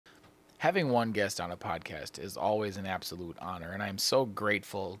Having one guest on a podcast is always an absolute honor, and I'm so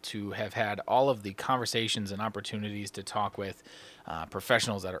grateful to have had all of the conversations and opportunities to talk with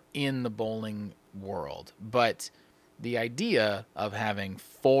professionals that are in the bowling world. But the idea of having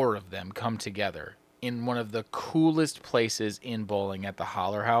 4 of them come together in one of the coolest places in bowling at the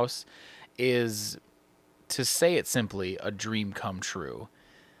Holler House is, to say it simply, a dream come true.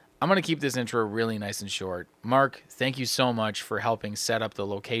 I'm going to keep this intro really nice and short. Mark, thank you so much for helping set up the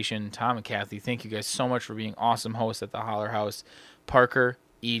location. Tom and Kathy, thank you guys so much for being awesome hosts at the Holler House. Parker,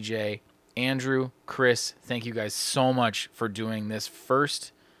 EJ, Andrew, Kris, thank you guys so much for doing this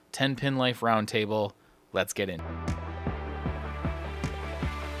first 10-Pin Life Roundtable. Let's get in.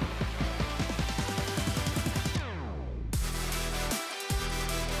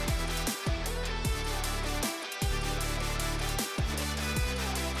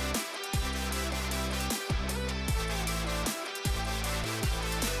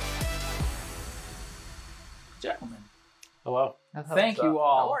 Gentlemen, Hello. thank you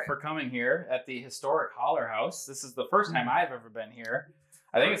all for coming here at the historic Holler House. This is the first time I've ever been here.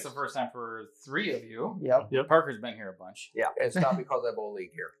 I think it's the first time for 3 of you. Yep. Parker's been here a bunch. Yeah, it's not because I bowl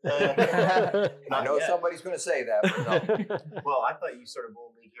league here. I know somebody's going to say that, but no. Well, I thought you started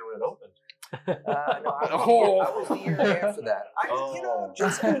bowl league here when it opened. No, I was the year after that. You know,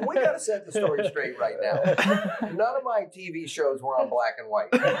 just we got to set the story straight right now. None of my TV shows were on black and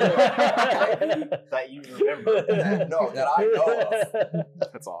white. That you remember. That I know of.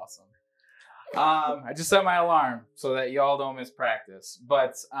 That's awesome. I just set my alarm so that y'all don't miss practice.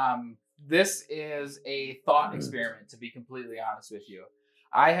 But this is a thought experiment, to be completely honest with you.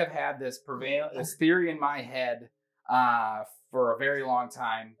 I have had this theory in my head for a very long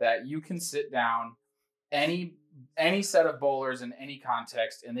time that you can sit down any set of bowlers in any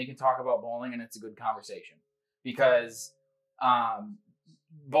context and they can talk about bowling and it's a good conversation. Because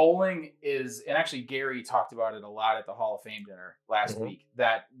bowling is, and actually Gary talked about it a lot at the Hall of Fame dinner last week,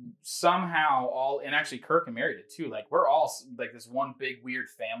 that somehow and actually Kirk and Mary did too, like we're all like this one big weird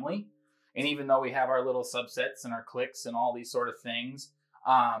family. And even though we have our little subsets and our cliques and all these sort of things,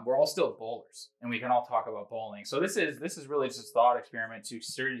 we're all still bowlers and we can all talk about bowling. So this is really just a thought experiment to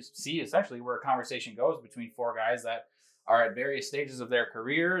see essentially where a conversation goes between 4 guys that are at various stages of their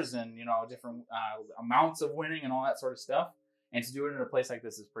careers and, you know, different amounts of winning and all that sort of stuff. And to do it in a place like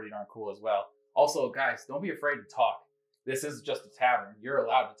this is pretty darn cool as well. Also, guys, don't be afraid to talk. This is just a tavern. You're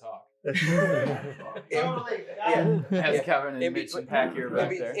allowed to talk. As Kevin and Mitch and Pack here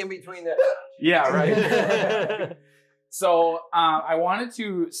back there. In between the... Yeah, right. So I wanted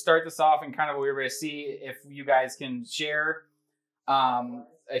to start this off in kind of a weird way to see if you guys can share a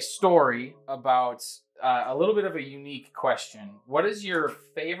story about a little bit of a unique question. What is your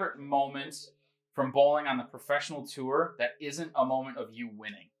favorite moment from bowling on the professional tour that isn't a moment of you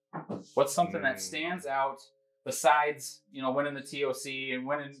winning? What's something that stands out besides, you know, winning the TOC and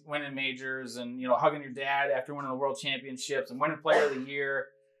winning majors and, you know, hugging your dad after winning the world championships and winning player of the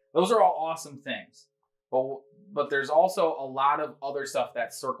year? Those are all awesome things. But there's also a lot of other stuff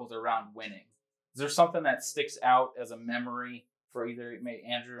that circles around winning. Is there something that sticks out as a memory for either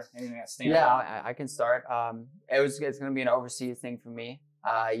Andrew, anything that stands out? Yeah, I can start. It's going to be an overseas thing for me.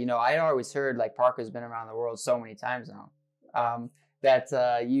 You know, I always heard, like, Parker's been around the world so many times now, that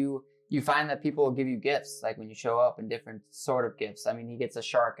you find that people will give you gifts, like when you show up, and different sort of gifts. I mean, he gets a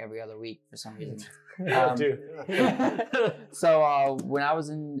shark every other week for some reason. So when I was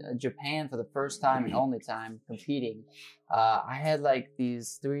in Japan for the first time and only time competing, I had like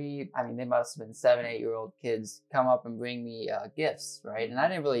these 3, I mean, they must have been 7, 8-year-old kids come up and bring me gifts, right? And I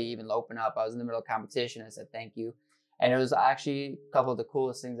didn't really even open up. I was in the middle of competition. I said, thank you. And it was actually a couple of the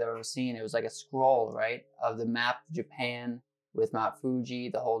coolest things I've ever seen. It was like a scroll, right, of the map of Japan with Mount Fuji,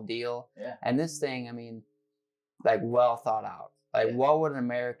 the whole deal. Yeah. And this thing, I mean, like, well thought out. Like, what would an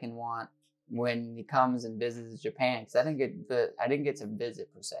American want when he comes and visits Japan? Because I didn't get to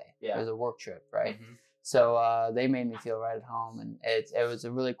visit per se. Yeah. It was a work trip, right? Mm-hmm. So they made me feel right at home, and it was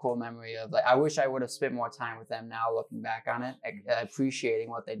a really cool memory of, like, I wish I would have spent more time with them now, looking back on it, appreciating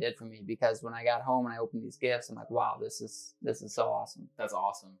what they did for me. Because when I got home and I opened these gifts, I'm like, wow, this is so awesome. That's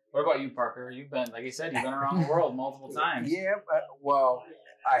awesome. What about you, Parker? You've been, like you said, you've been around the world multiple times. Yeah, well,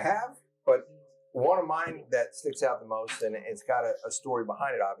 I have, but one of mine that sticks out the most, and it's got a story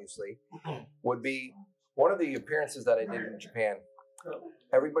behind it, obviously, would be one of the appearances that I did in Japan.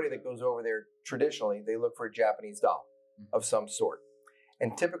 Everybody that goes over there, traditionally, they look for a Japanese doll of some sort.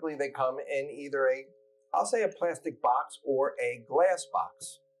 And typically they come in either I'll say a plastic box or a glass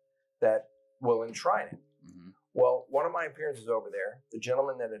box that will enshrine it. Mm-hmm. Well, one of my appearances over there, the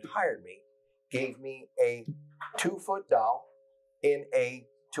gentleman that had hired me gave me a 2-foot doll in a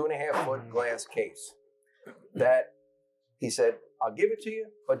 2.5-foot glass case that he said, I'll give it to you,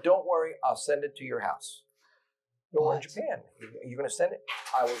 but don't worry, I'll send it to your house. We're in Japan. You're going to send it?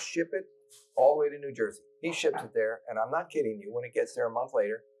 I will ship it all the way to New Jersey. He ships it there, and I'm not kidding you. When it gets there a month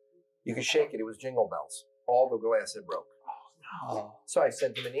later, you can shake it. It was jingle bells. All the glass had broke. Oh. So I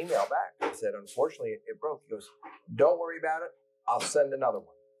sent him an email back. I said, unfortunately, it broke. He goes, don't worry about it. I'll send another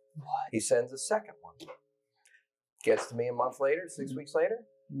one. What? He sends a second one. Gets to me a month later, 6 weeks later.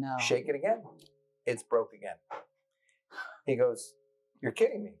 No. Shake it again. It's broke again. He goes, you're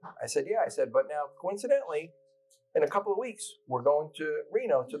kidding me. I said, yeah. I said, but now, coincidentally, in a couple of weeks, we're going to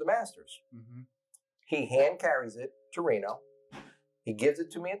Reno to the Masters. Mm-hmm. He hand carries it to Reno. He gives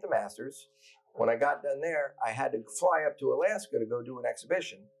it to me at the Masters. When I got done there, I had to fly up to Alaska to go do an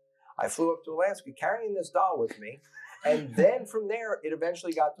exhibition. I flew up to Alaska carrying this doll with me. And then from there, it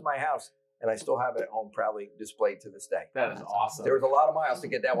eventually got to my house. And I still have it at home, proudly displayed to this day. That is awesome. There was a lot of miles to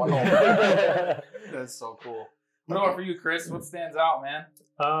get that one home. That's so cool. What about for you, Kris? What stands out, man?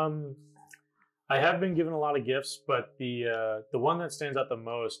 I have been given a lot of gifts, but the one that stands out the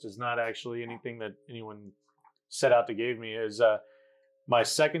most is not actually anything that anyone set out to give me. Is my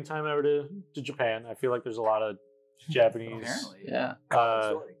second time ever to Japan. I feel like there's a lot of Japanese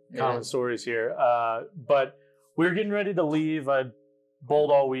Apparently, common stories here. But we were getting ready to leave. I bowled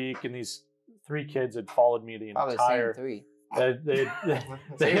all week, and these 3 kids had followed me the Probably entire. the same 3.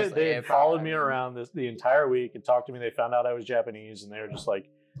 They had followed me around the entire week and talked to me. They found out I was Japanese, and they were just like,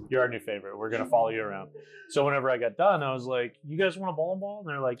 "You're our new favorite. We're gonna follow you around." So whenever I got done, I was like, "You guys want a bowling ball?" And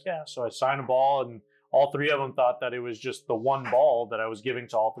they're like, "Yeah." So I signed a ball, and all 3 of them thought that it was just the one ball that I was giving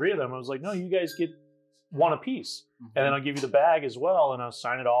to all 3 of them. I was like, "No, you guys get one apiece, and then I'll give you the bag as well, and I'll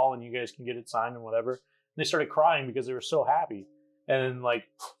sign it all, and you guys can get it signed and whatever." And they started crying because they were so happy, and like.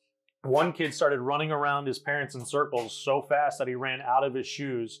 One kid started running around his parents in circles so fast that he ran out of his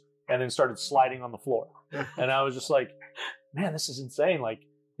shoes and then started sliding on the floor. And I was just like, man, this is insane. Like,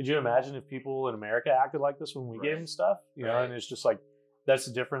 could you imagine if people in America acted like this when we gave them stuff? You know, and it's just like, that's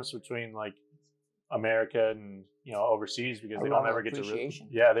the difference between like America and, you know, overseas, because they don't ever get to,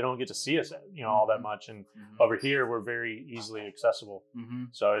 they don't get to see us, you know, all that much. And over here, we're very easily accessible.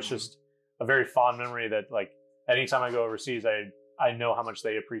 So it's just a very fond memory that like, anytime I go overseas, I know how much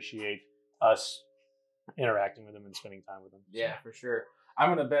they appreciate us interacting with them and spending time with them. Yeah, for sure. I'm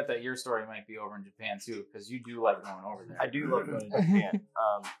going to bet that your story might be over in Japan too, because you do like going over there. I do love going to Japan.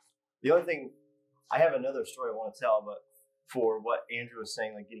 The only thing, I have another story I want to tell, but for what Andrew was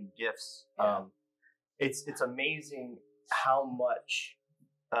saying, like getting gifts, it's amazing how much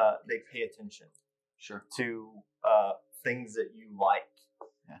they pay attention to things that you like.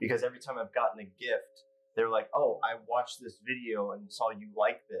 Yeah. Because every time I've gotten a gift, they're like, oh, I watched this video and saw you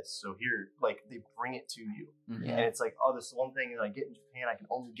like this. So here, like, they bring it to you. And it's like, oh, this is one thing that I get in Japan, I can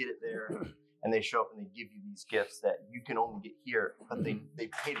only get it there. And they show up and they give you these gifts that you can only get here. But they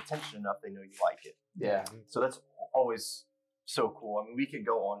paid attention enough, they know you like it. Yeah. So that's always so cool. I mean, we could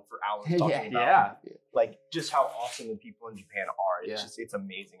go on for hours talking about like just how awesome the people in Japan are. It's just, it's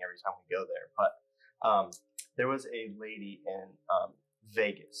amazing every time we go there. But there was a lady in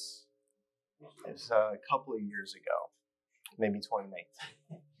Vegas. It's a couple of years ago, maybe 2019.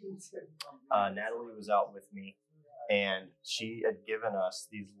 Natalie was out with me, and she had given us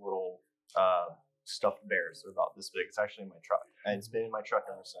these little stuffed bears. They're about this big. It's actually in my truck, and it's been in my truck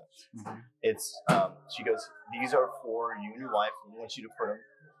ever since. It's she goes, these are for you and your wife. We want you to put them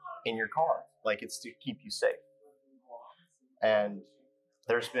in your car, like it's to keep you safe. And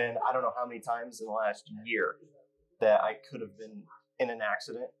there's been, I don't know how many times in the last year that I could have been in an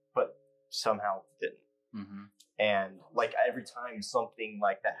accident, but somehow didn't. And like every time something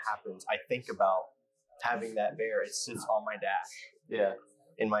like that happens, I think about having that bear. It sits on my dash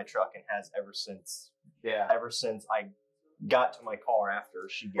in my truck and has ever since I got to my car after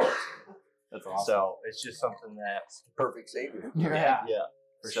she gave it to me. That's awesome. So it's just something that's perfect savior.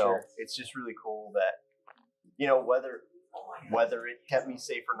 For sure. It's just really cool that, you know, whether it kept me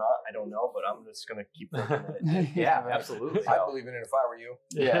safe or not, I don't know, but I'm just gonna keep thinking that it absolutely. I'd believe in it if I were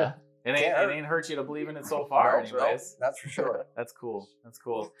you. It ain't hurt you to believe in it so far, anyways. That's for sure. That's cool. That's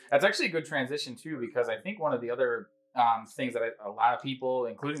cool. That's actually a good transition too, because I think one of the other things that a lot of people,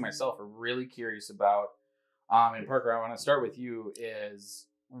 including myself, are really curious about. And Parker, I want to start with you. Is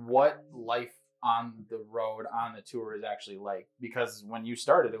what life on the road, on the tour, is actually like? Because when you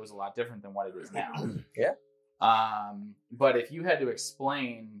started, it was a lot different than what it is now. But if you had to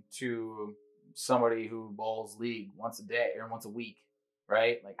explain to somebody who bowls league once a day or once a week,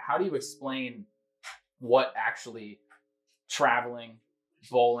 right? Like, how do you explain what actually traveling,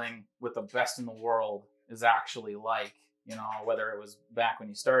 bowling with the best in the world is actually like You know, whether it was back when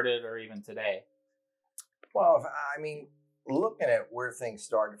you started or even today. Well, looking at where things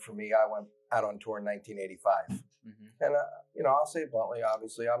started for me, I went out on tour in 1985. And, I'll say it bluntly,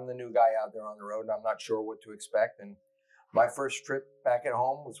 obviously, I'm the new guy out there on the road, and I'm not sure what to expect. And my first trip back at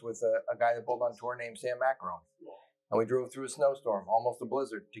home was with a guy that bowled on tour named Sam Macaron. And we drove through a snowstorm, almost a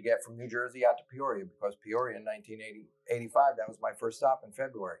blizzard, to get from New Jersey out to Peoria, because Peoria in 1985, that was my first stop in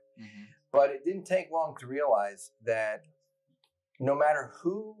February. But it didn't take long to realize that no matter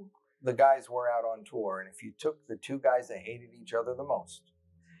who the guys were out on tour, and if you took the two guys that hated each other the most,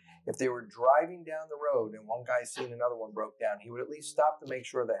 if they were driving down the road and one guy seen another one broke down, he would at least stop to make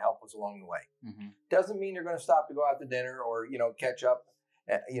sure that help was along the way. Doesn't mean they're going to stop to go out to dinner or, catch up,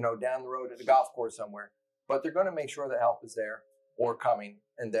 down the road at the golf course somewhere. But they're going to make sure that help is there or coming,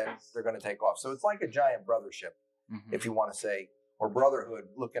 and then they're going to take off. So it's like a giant brothership, if you want to say, or brotherhood,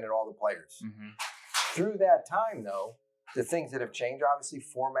 looking at all the players. Through that time, though, the things that have changed, obviously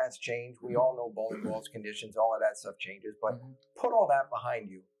formats change. We all know bowling balls, conditions, all of that stuff changes. But put all that behind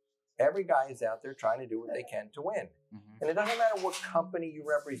you. Every guy is out there trying to do what they can to win. And it doesn't matter what company you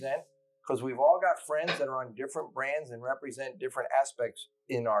represent, because we've all got friends that are on different brands and represent different aspects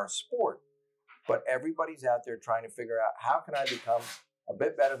in our sport. But everybody's out there trying to figure out, how can I become a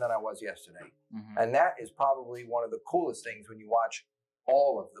bit better than I was yesterday? And that is probably one of the coolest things when you watch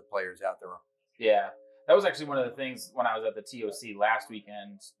all of the players out there. Yeah. That was actually one of the things when I was at the TOC last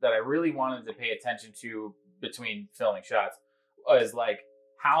weekend that I really wanted to pay attention to between filming shots, was like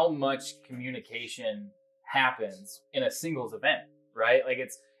how much communication happens in a singles event, right? Like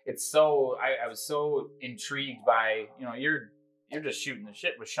it's so, I was so intrigued by, you're just shooting the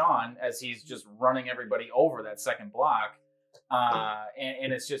shit with Sean as he's just running everybody over that second block.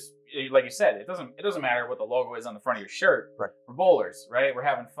 And it's just, like you said, it doesn't matter what the logo is on the front of your shirt. Right. We're bowlers, right? We're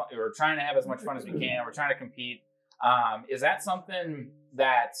having fun. We're trying to have as much fun as we can. We're trying to compete. Is that something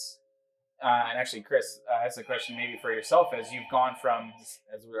that, and actually, Kris, that's a question maybe for yourself, as you've gone from,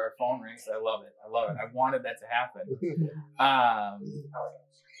 as our phone rings, I love it. I wanted that to happen.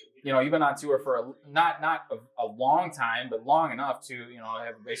 You've been on tour for not a long time, but long enough to,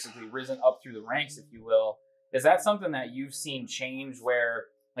 have basically risen up through the ranks, if you will. Is that something that you've seen change where,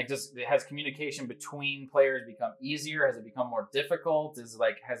 has communication between players become easier? Has it become more difficult?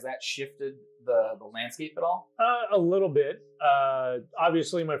 Has that shifted the landscape at all? A little bit.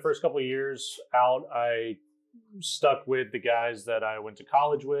 Obviously, my first couple of years out, I stuck with the guys that I went to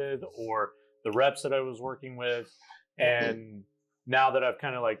college with or the reps that I was working with. And now that I've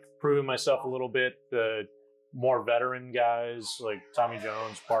kind of proven myself a little bit, the more veteran guys like Tommy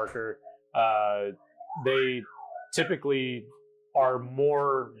Jones, Parker, they typically are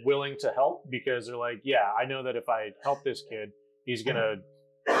more willing to help because they're like, yeah, I know that if I help this kid, he's going to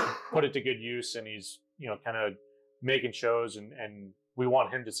put it to good use, and he's, kind of making shows, and we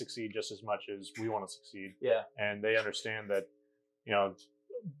want him to succeed just as much as we want to succeed. Yeah. And they understand that,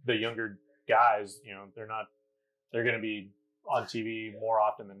 the younger guys, they're going to be on TV more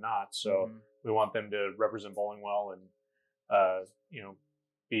often than not. So we want them to represent bowling well and,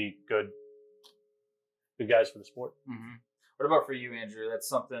 be good guys for the sport. What about for you, Andrew? That's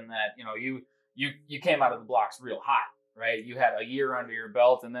something that, you came out of the blocks real hot, right? You had a year under your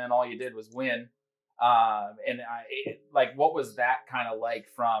belt, and then all you did was win. What was that kind of like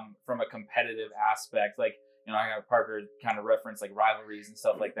from a competitive aspect? I got Parker kind of reference rivalries and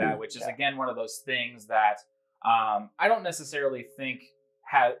stuff like that, which is again one of those things that I don't necessarily think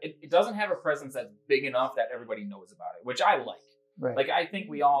it doesn't have a presence that's big enough that everybody knows about it, which I like. Right. I think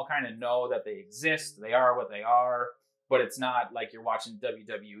we all kind of know that they exist. They are what they are, but it's not like you're watching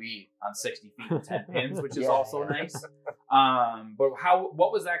WWE on 60 feet and 10 pins, which is also nice. But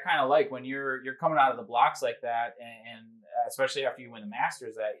what was that kind of like when you're coming out of the blocks like that, and especially after you win the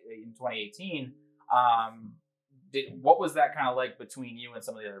Masters in 2018? What was that kind of like between you and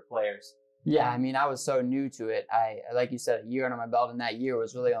some of the other players? Yeah, I was so new to it. Like you said, a year under my belt, and that year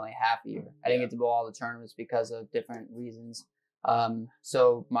was really only half a year. I didn't get to bowl all the tournaments because of different reasons.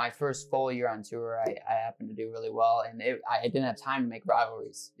 So my first full year on tour, I happened to do really well, and I didn't have time to make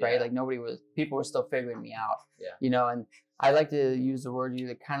rivalries, right? People were still figuring me out, and I like to use the word,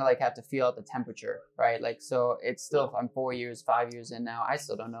 you kind of have to feel out the temperature, right? So it's still, I'm 4 years, 5 years in now, I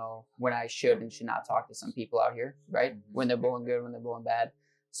still don't know when I should and should not talk to some people out here, right? When they're bowling good, when they're bowling bad.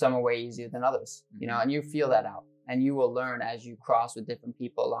 Some are way easier than others, and you feel that out, and you will learn as you cross with different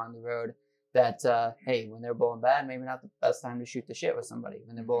people along the road that, hey, when they're bowling bad, maybe not the best time to shoot the shit with somebody.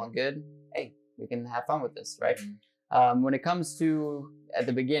 When they're bowling good, hey, we can have fun with this, right? When it comes to at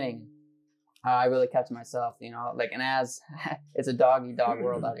the beginning, I really kept to myself, and as it's a dog-eat-dog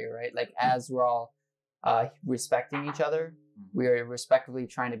world out here, right? As we're all respecting each other. We are respectively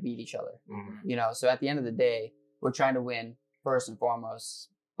trying to beat each other. You know, so at the end of the day, we're trying to win first and foremost.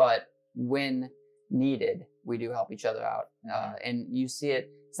 But when needed, we do help each other out. And you see it.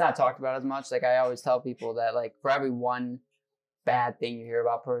 It's not talked about as much. Like I always tell people that like for every one bad thing you hear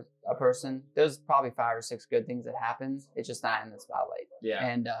about a person, there's probably 5 or 6 good things that happen. It's just not in the spotlight. Yeah.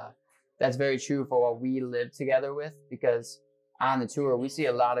 And that's very true for what we live together with, because on the tour, we see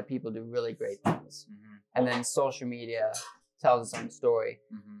a lot of people do really great things. And then social media tells its own story.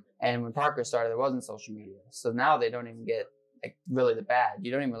 And when Parker started, there wasn't social media. So now they don't even get like really the bad.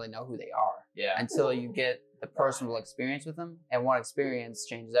 You don't even really know who they are until you get the personal experience with them. And one experience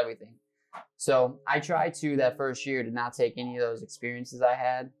changes everything. So I tried to that first year to not take any of those experiences I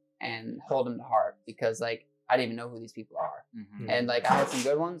had and hold them to heart, because like I didn't even know who these people are. And like I had some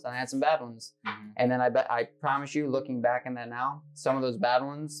good ones and I had some bad ones. And then I promise you, looking back in that now, some of those bad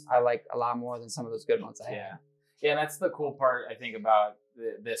ones I like a lot more than some of those good ones I had. Yeah, and that's the cool part I think about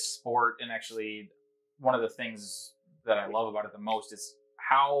this sport, and actually one of the things that I love about it the most is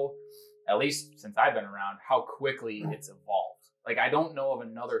how, at least since I've been around, how quickly it's evolved. Like I don't know of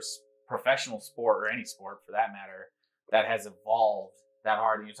another professional sport, or any sport for that matter, that has evolved that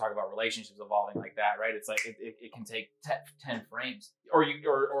hard. And you talk about relationships evolving like that, right? It's like it can take 10 frames, or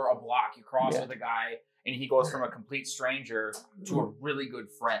a block. You cross with a guy and he goes from a complete stranger to a really good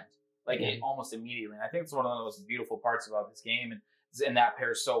friend, like it almost immediately. And I think it's one of the most beautiful parts about this game, and that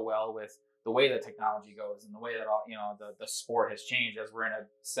pairs so well with the way that technology goes and the way that all, you know, the sport has changed, as we're in a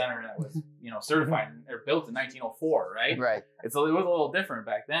center that was, you know, certified or built in 1904, right? Right. It was a little different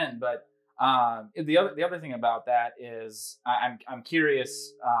back then, but the other thing about that is I'm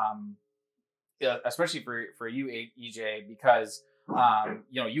curious, especially for you, EJ, because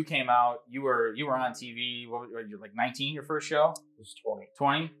you know, you came out, you were on TV. What were you, like 19 your first show? It was 20.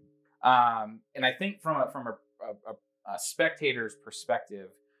 20. And I think from a spectator's perspective,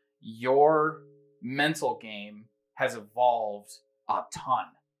 your mental game has evolved a ton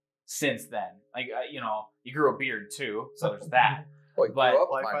since then. Like you know, you grew a beard too, so there's that. But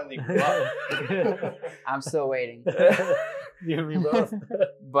I finally grew up. I'm still waiting. You and me both.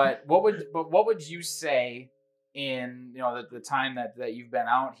 But what would you say in, you know, the time that you've been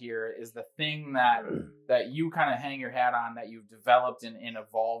out here is the thing that you kind of hang your hat on, that you've developed and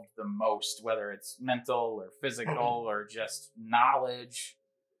evolved the most, whether it's mental or physical or just knowledge?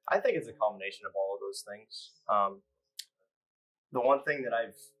 I think it's a combination of all of those things. The one thing that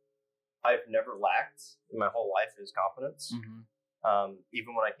I've never lacked in my whole life is confidence.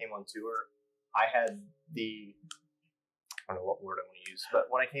 Even when I came on tour, I had I don't know what word I want to use, but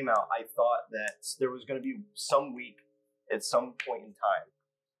when I came out, I thought that there was going to be some week at some point in time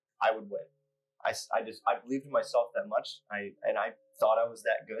I would win. I believed in myself that much. I thought I was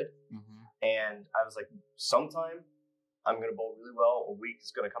that good. And I was like, sometime I'm going to bowl really well. A week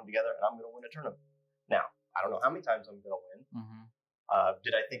is going to come together and I'm going to win a tournament. Now, I don't know how many times I'm going to win.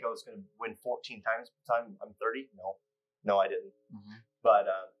 Did I think I was going to win 14 times by the time I'm 30? No, I didn't. But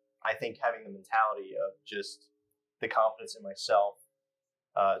I think having the mentality of just the confidence in myself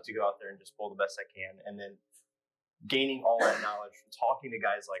to go out there and just bowl the best I can, and then gaining all that knowledge from talking to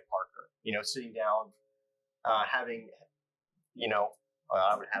guys like Parker, you know, sitting down, having, you know,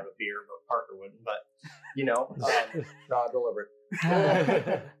 I would have a beer, but Parker wouldn't, but, you know. Not deliberate.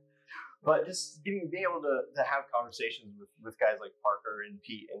 But just being able to have conversations with guys like Parker and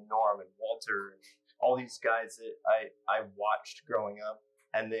Pete and Norm and Walter and all these guys that I watched growing up,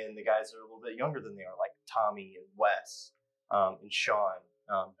 and then the guys that are a little bit younger than they are, like Tommy and Wes and Sean,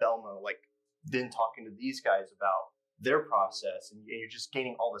 Belmo, like then talking to these guys about their process, and you're just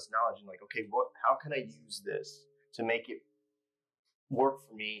gaining all this knowledge and like, okay, how can I use this to make it work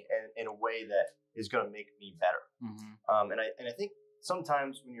for me and in a way that is going to make me better. And I think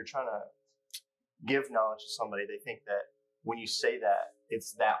sometimes when you're trying to give knowledge to somebody, they think that when you say that,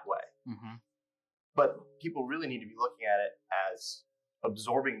 it's that way. But people really need to be looking at it as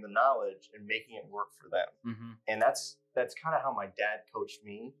absorbing the knowledge and making it work for them. And that's kind of how my dad coached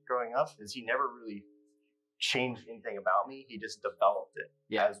me growing up, is he never really changed anything about me. He just developed it.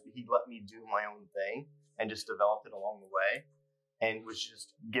 As he let me do my own thing and just developed it along the way, and was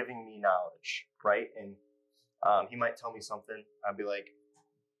just giving me knowledge, right? And he might tell me something, I'd be like,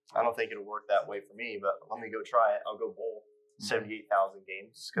 I don't think it'll work that way for me, but let me go try it. I'll go bowl 78,000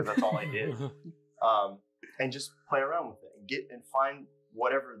 games because that's all I did. And just play around with it and find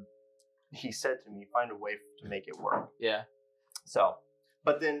whatever he said to me, find a way to make it work. So,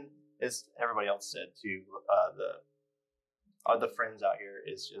 but then as everybody else said too, the friends out here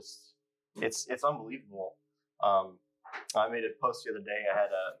is just, it's unbelievable. I made a post the other day. I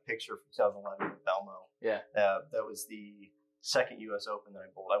had a picture from 2011 with Belmo. Yeah. That was the second U.S. Open that I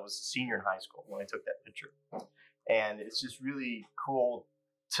bowled. I was a senior in high school when I took that picture. And it's just really cool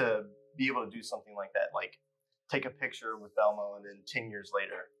to be able to do something like that. Like take a picture with Belmo and then 10 years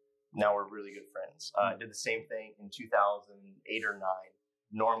later, now we're really good friends. I did the same thing in 2008 or 9.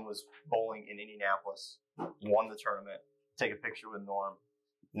 Norm was bowling in Indianapolis, won the tournament. Take a picture with Norm.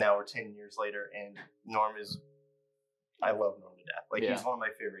 Now we're 10 years later, and Norm is, I love Norm to death. Like, he's one of my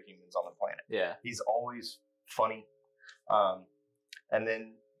favorite humans on the planet. Yeah. He's always funny. And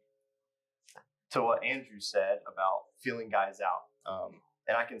then to what Andrew said about feeling guys out.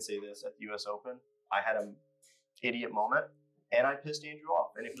 And I can say this, at the U.S. Open, I had an idiot moment, and I pissed Andrew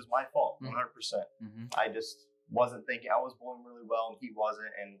off, and it was my fault, 100%. Mm-hmm. I just wasn't thinking. I was bowling really well, and he wasn't,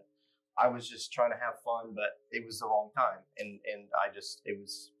 and I was just trying to have fun, but it was the wrong time, and I just,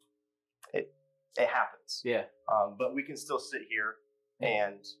 it happens. Yeah. But we can still sit here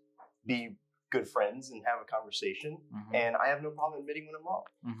and be good friends and have a conversation, and I have no problem admitting when I'm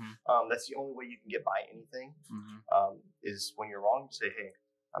wrong. That's the only way you can get by anything, is when you're wrong, say, hey,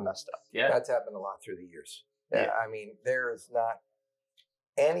 I messed up. Yeah. That's happened a lot through the years. Yeah. I mean, there is not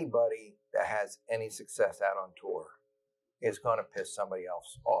anybody that has any success out on tour is going to piss somebody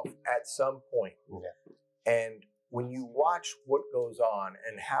else off at some point. Yeah. And when you watch what goes on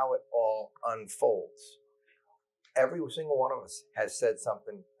and how it all unfolds, every single one of us has said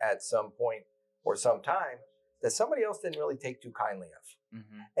something at some point or some time that somebody else didn't really take too kindly of.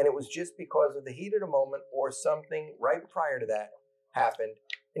 And it was just because of the heat of the moment or something right prior to that happened.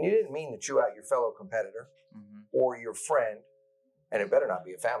 And you didn't mean to chew out your fellow competitor or your friend, and it better not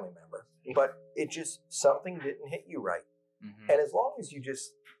be a family member, but it just, something didn't hit you right. And as long as you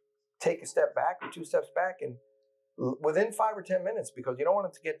just take a step back or 2 steps back, and within 5 or 10 minutes, because you don't want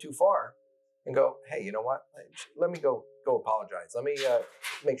it to get too far, and go, hey, you know what? Let me go apologize. Let me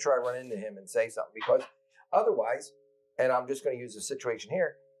make sure I run into him and say something, because otherwise, and I'm just going to use the situation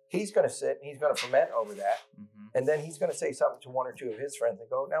here, he's going to sit and he's going to ferment over that, and then he's going to say something to 1 or 2 of his friends and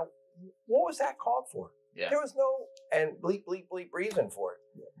go, now, what was that called for? Yeah. There was no, and bleep, bleep, bleep reason for it.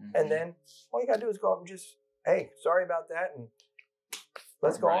 And then all you got to do is go up and just, hey, sorry about that, and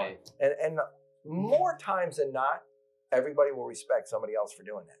let's go on. And more times than not, everybody will respect somebody else for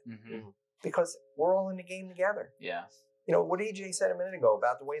doing that. Because we're all in the game together. Yeah. You know, what EJ said a minute ago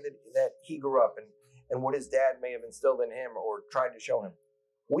about the way that he grew up and what his dad may have instilled in him or tried to show him.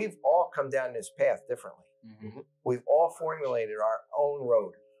 We've all come down this path differently. We've all formulated our own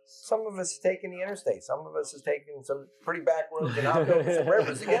road. Some of us have taken the interstate. Some of us have taken some pretty back roads and out over some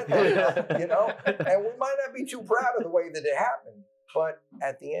rivers to get there, you know? And we might not be too proud of the way that it happened. But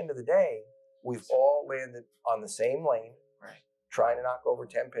at the end of the day, we've all landed on the same lane, trying to knock over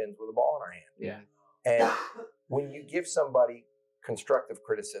 10 pins with a ball in our hand. Yeah. And when you give somebody constructive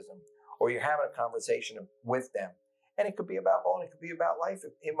criticism, or you're having a conversation with them, and it could be about bowling, it could be about life,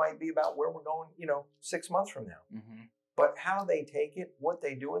 it might be about where we're going, 6 months from now. But how they take it, what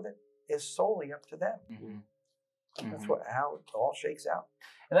they do with it, is solely up to them. That's how it all shakes out.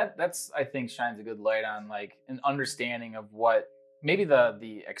 And that's, I think, shines a good light on like an understanding of what maybe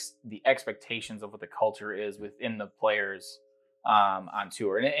the expectations of what the culture is within the players on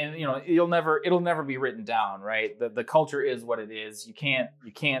tour. And it'll never be written down, right? The culture is what it is. You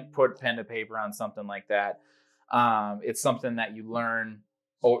can't put pen to paper on something like that. It's something that you learn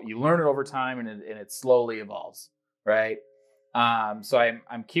it over time, and it slowly evolves, right? So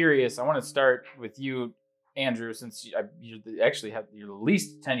I'm curious. I want to start with you, Andrew, since you're the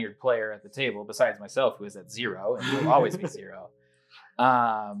least tenured player at the table besides myself, who is at 0, and will always be 0.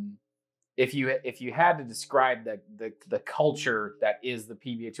 If you had to describe the culture that is the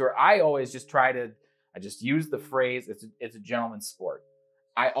PBA Tour, I always just use the phrase, it's a gentleman's sport.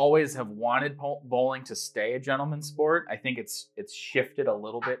 I always have wanted bowling to stay a gentleman's sport. I think it's shifted a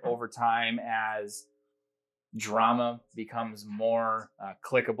little bit over time as drama becomes more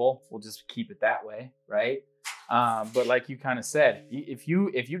clickable. We'll just keep it that way, right? But like you kind of said, if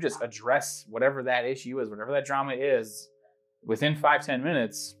you just address whatever that issue is, whatever that drama is, within 5-10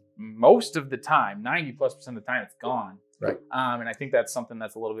 minutes, most of the time, 90+% of the time, it's gone. Right. And I think that's something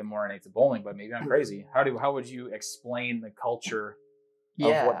that's a little bit more innate to bowling, but maybe I'm crazy. How would you explain the culture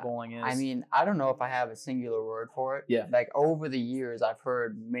of what bowling is? I mean, I don't know if I have a singular word for it. Yeah. Like over the years, I've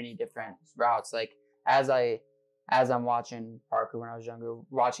heard many different routes. Like as I'm watching Parker when I was younger,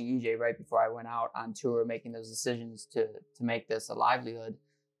 watching EJ right before I went out on tour, making those decisions to make this a livelihood,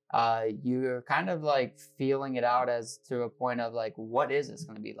 you're kind of like feeling it out as to a point of like, what is this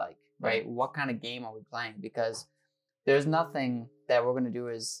going to be like, right? What kind of game are we playing? Because there's nothing that we're going to do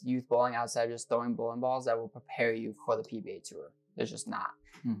as youth bowling outside of just throwing bowling balls that will prepare you for the PBA tour. There's just not.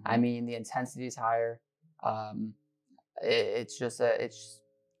 I mean, the intensity is higher. It's just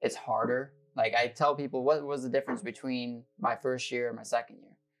it's harder. Like I tell people, what was the difference between my first year and my second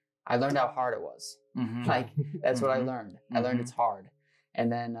year? I learned how hard it was. Like that's what I learned. I learned it's hard.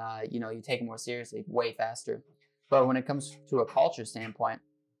 And then, you take it more seriously, way faster. But when it comes to a culture standpoint,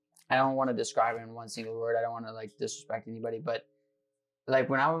 I don't want to describe it in one single word. I don't want to like disrespect anybody, but like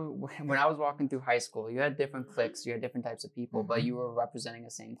when I was walking through high school, you had different cliques, you had different types of people, but you were representing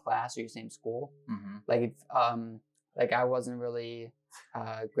the same class or your same school. Like if, like I wasn't really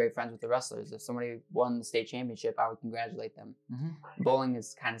great friends with the wrestlers. If somebody won the state championship, I would congratulate them. Bowling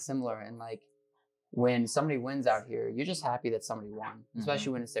is kind of similar, and like when somebody wins out here, you're just happy that somebody won,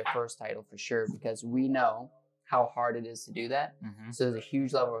 especially when it's their first title for sure, because we know how hard it is to do that. So there's a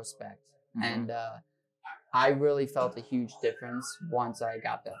huge level of respect. And I really felt a huge difference once I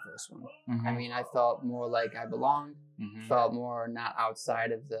got that first one. I mean, I felt more like I belonged, felt more not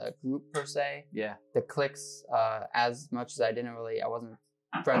outside of the group per se. The cliques, as much as I wasn't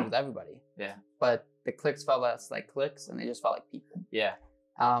friends with everybody. But the cliques felt less like cliques and they just felt like people.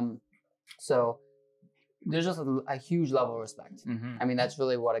 So there's just a huge level of respect. I mean, that's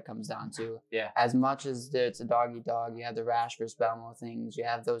really what it comes down to. As much as it's a dog eat dog, you have the Rash versus Belmo things, you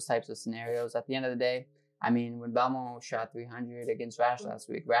have those types of scenarios. At the end of the day, I mean, when Belmo shot 300 against Rash last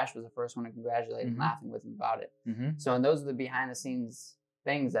week, Rash was the first one to congratulate him, laughing with him about it. So, and those are the behind the scenes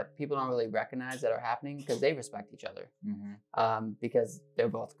things that people don't really recognize that are happening because they respect each other. Because they're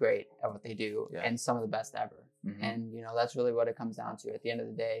both great at what they do and some of the best ever. And, that's really what it comes down to. At the end of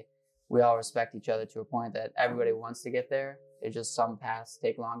the day, we all respect each other to a point that everybody wants to get there. It's just some paths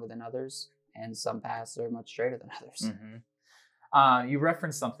take longer than others, and some paths are much straighter than others. You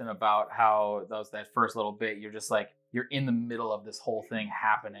referenced something about how that first little bit, you're just like, you're in the middle of this whole thing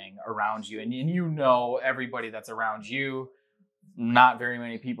happening around you, and everybody that's around you. Not very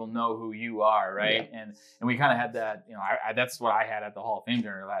many people know who you are, right? And we kind of had that, that's what I had at the Hall of Fame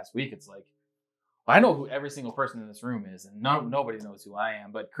dinner last week. It's like, I know who every single person in this room is, and nobody knows who I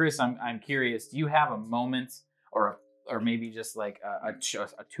am. But Kris, I'm curious. Do you have a moment, or maybe just like a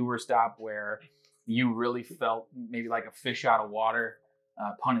tour stop where you really felt maybe like a fish out of water,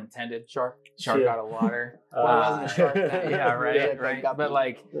 pun intended, shark out of water? Well, it wasn't a shark. Right. But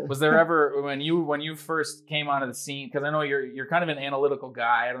like, was there ever when you first came onto the scene? Because I know you're kind of an analytical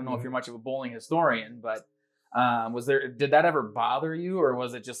guy. I don't know if you're much of a bowling historian, but. Did that ever bother you, or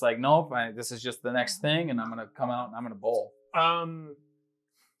was it just like, nope, this is just the next thing and I'm going to come out and I'm going to bowl?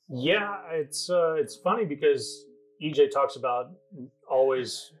 Yeah, it's funny because EJ talks about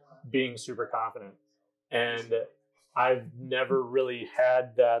always being super confident, and I've never really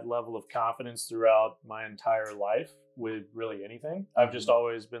had that level of confidence throughout my entire life with really anything. I've just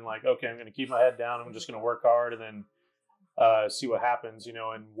always been like, okay, I'm going to keep my head down. I'm just going to work hard and then see what happens,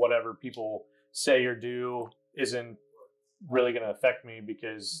 and whatever people say or do isn't really going to affect me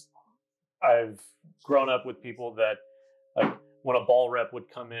because I've grown up with people that, like, when a ball rep would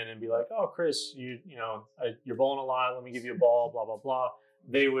come in and be like, oh, Kris, you're bowling a lot, let me give you a ball, blah, blah, blah.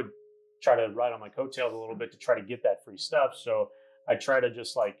 They would try to ride on my coattails a little bit to try to get that free stuff. So I try to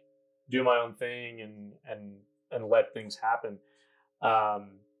just like do my own thing and let things happen.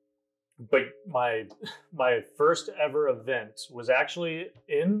 But my first ever event was actually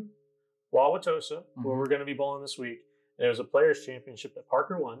in Wauwatosa, where we're going to be bowling this week. And it was a players championship that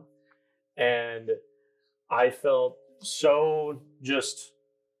Parker won. And I felt so just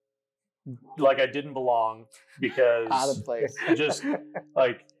like I didn't belong because out of place. Just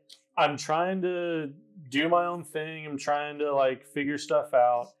like I'm trying to do my own thing. I'm trying to like figure stuff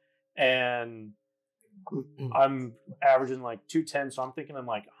out. And I'm averaging like 210. So I'm thinking, I'm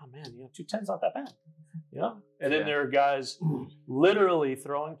like, oh man, 210's not that bad. And then there are guys literally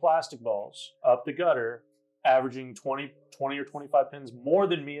throwing plastic balls up the gutter, averaging 20 or 25 pins more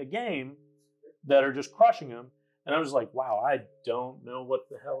than me a game, that are just crushing them. And I was like, wow, I don't know what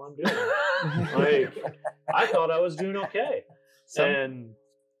the hell I'm doing. Like, I thought I was doing okay. And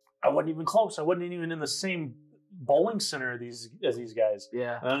I wasn't even close. I wasn't even in the same bowling center as these guys.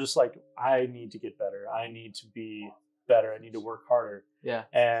 And I'm just like, I need to get better. I need to be better. I need to work harder.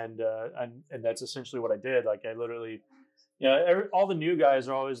 And that's essentially what I did. Like, I literally, all the new guys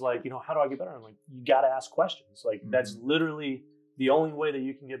are always like, how do I get better? I'm like, you got to ask questions. Like, that's literally the only way that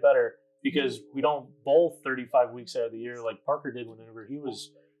you can get better, because we don't bowl 35 weeks out of the year like Parker did whenever he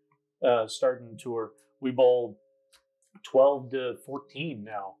was starting the tour. We bowl 12 to 14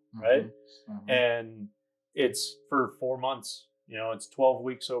 now, right? And it's for 4 months. It's 12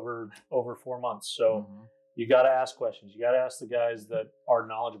 weeks over 4 months. So You got to ask questions. You got to ask the guys that are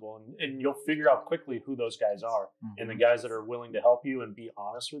knowledgeable, and you'll figure out quickly who those guys are. And the guys that are willing to help you and be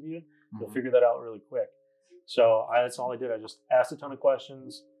honest with you, you'll figure that out really quick. So that's all I did. I just asked a ton of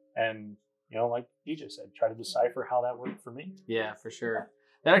questions, and like EJ said, try to decipher how that worked for me. Yeah, for sure.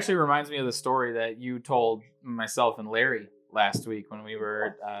 That actually reminds me of the story that you told myself and Larry last week when we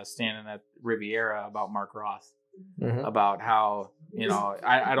were standing at Riviera about Mark Roth. About how,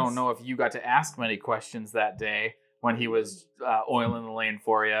 I don't know if you got to ask many questions that day when he was oiling the lane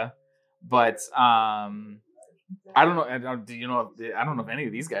for you, but I don't know. Do you know? I don't know if any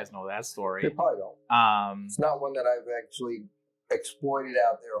of these guys know that story. They probably don't. It's not one that I've actually exploited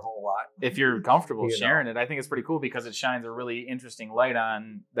out there a whole lot. If you're comfortable sharing it, I think it's pretty cool because it shines a really interesting light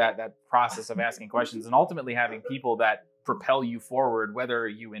on that process of asking questions and ultimately having people that propel you forward, whether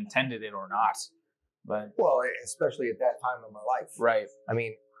you intended it or not. But especially at that time in my life, right? I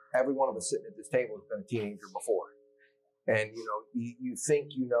mean, every one of us sitting at this table has been a teenager before, and you think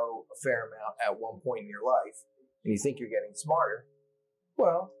you know a fair amount at one point in your life, and you think you're getting smarter.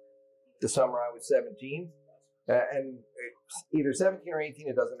 Well, the summer I was 17, and either 17 or 18,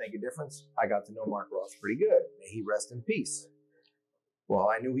 it doesn't make a difference. I got to know Mark Roth pretty good. May he rest in peace. Well,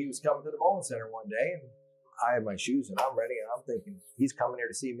 I knew he was coming to the bowling center one day, and I had my shoes and I'm ready, and I'm thinking he's coming here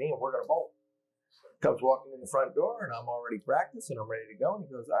to see me, and we're going to bowl. Comes walking in the front door, and I'm already practicing. I'm ready to go. And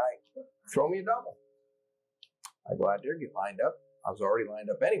he goes, all right, throw me a double. I go out there, get lined up. I was already lined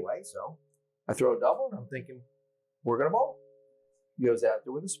up anyway, so I throw a double, and I'm thinking, we're going to bowl. He goes out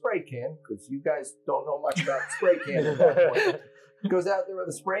there with a spray can, because you guys don't know much about the spray can at that point. He goes out there with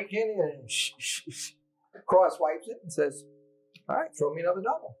a spray can and cross wipes it and says, all right, throw me another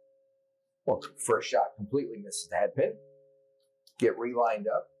double. Well, first shot completely misses the head pin. Get re-lined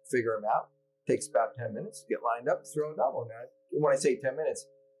up, figure him out. Takes about 10 minutes to get lined up, throw a double. Now, when I say 10 minutes,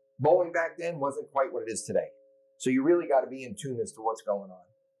 bowling back then wasn't quite what it is today. So you really got to be in tune as to what's going on.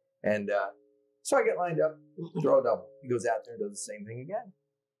 And so I get lined up, throw a double. He goes out there and does the same thing again.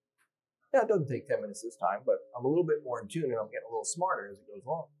 Now, it doesn't take 10 minutes this time, but I'm a little bit more in tune and I'm getting a little smarter as it goes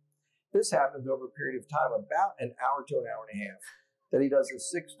along. This happens over a period of time, about an hour to an hour and a half, that he does this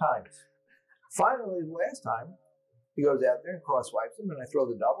 6 times. Finally, the last time, he goes out there and cross-wipes him, and I throw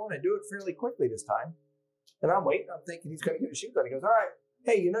the double, and I do it fairly quickly this time. And I'm waiting. I'm thinking he's going to get a shoot done. He goes, all right,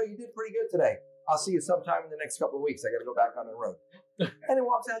 hey, you did pretty good today. I'll see you sometime in the next couple of weeks. I got to go back on the road. And he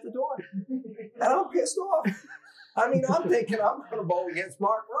walks out the door. And I'm pissed off. I mean, I'm thinking I'm going to bowl against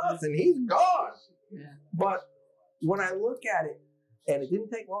Mark Roth, and he's gone. Yeah. But when I look at it, and it didn't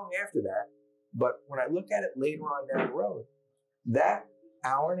take long after that, but when I look at it later on down the road, that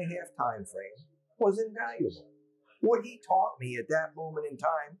hour and a half time frame was invaluable. What he taught me at that moment in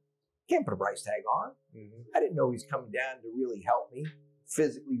time, can't put a price tag on. I didn't know he was coming down to really help me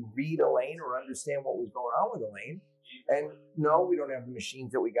physically read a lane or understand what was going on with the lane. And no, we don't have the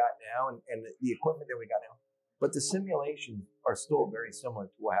machines that we got now and the equipment that we got now. But the simulations are still very similar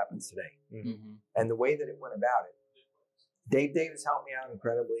to what happens today. And the way that it went about it. Dave Davis helped me out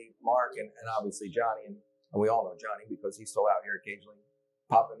incredibly, Mark, and obviously Johnny. And we all know Johnny because he's still out here occasionally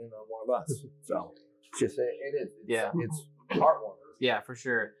popping in on one of us. So. Just it is. It's heartwarming. Yeah, for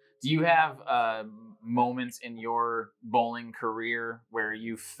sure. Do you have moments in your bowling career where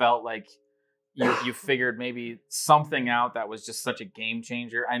you felt like you figured maybe something out that was just such a game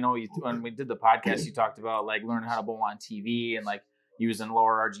changer? I know when we did the podcast, you talked about like learning how to bowl on TV and like using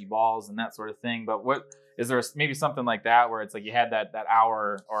lower RG balls and that sort of thing. But what is there maybe something like that where it's like you had that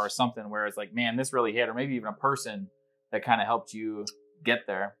hour or something where it's like, man, this really hit, or maybe even a person that kind of helped you get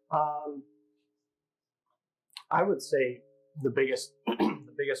there? I would say the biggest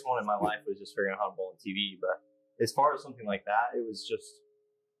one in my life was just figuring out how to bowl on TV. But as far as something like that, it was just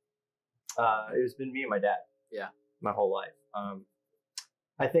it was been me and my dad. Yeah, my whole life.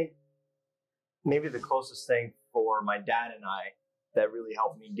 I think maybe the closest thing for my dad and I that really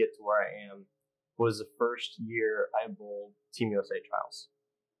helped me get to where I am was the first year I bowled Team USA trials.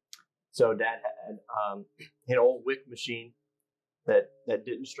 So Dad had an old wick machine that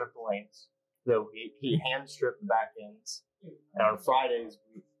didn't strip the lanes. So he hand stripped the back ends, and on Fridays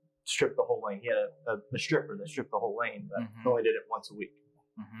we stripped the whole lane. He had a stripper that stripped the whole lane, but only did it once a week.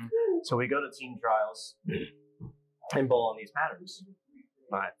 So we go to team trials and bowl on these patterns.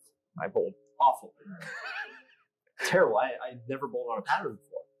 I bowled awful, terrible. I never bowled on a pattern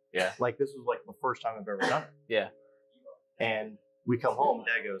before. Yeah, like this was like the first time I've ever done it. Yeah, and we come home.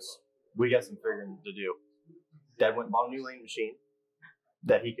 Dad goes, "We got some figuring to do." Dad went and bought a new lane machine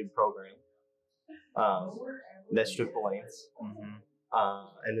that he could program. That stripped the lanes.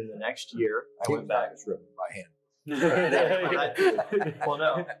 And then the next year, I went back. Stripped by hand. Well,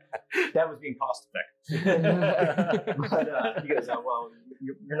 no, that was being cost effective. But he goes, well,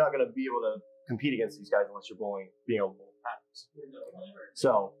 you're not going to be able to compete against these guys unless you're being able to bowl patterns.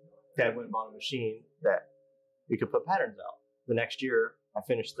 So Dad went and bought a machine that we could put patterns out. The next year, I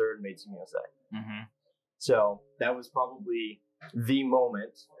finished third and made Team USA. Mm-hmm. So that was probably the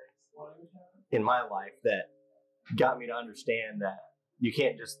moment in my life that got me to understand that you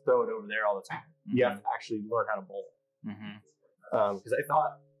can't just throw it over there all the time. Mm-hmm. You have to actually learn how to bowl. Because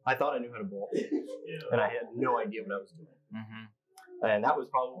I thought I knew how to bowl, and I had no idea what I was doing. Mm-hmm. And that was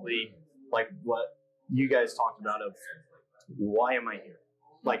probably like what you guys talked about of why am I here?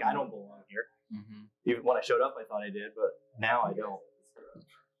 Like, I don't belong here. Mm-hmm. Even when I showed up, I thought I did, but now I don't.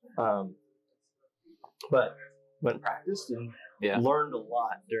 But went and practiced and learned a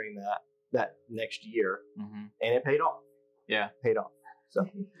lot during that next year, and it paid off. Yeah, paid off. So,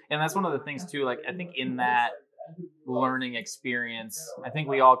 and that's one of the things too. Like, I think in that learning experience, I think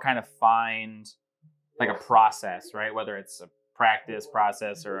we all kind of find like a process, right? Whether it's a practice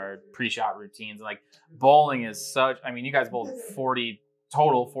process or our pre-shot routines. Like, bowling is such. I mean, you guys bowled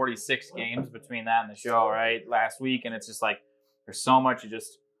 46 games between that and the show, right? Last week, and it's just like there's so much. You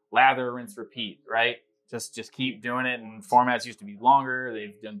just lather, rinse, repeat, right? Just keep doing it. And formats used to be longer.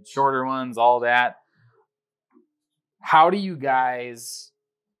 They've done shorter ones, all that. How do you guys,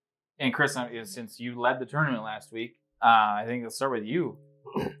 and Kris, since you led the tournament last week, I think let's start with you.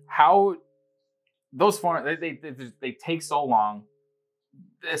 How those formats, they take so long.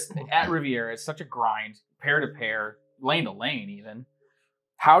 At Riviera, it's such a grind, pair to pair, lane to lane even.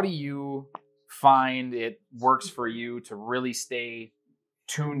 How do you find it works for you to really stay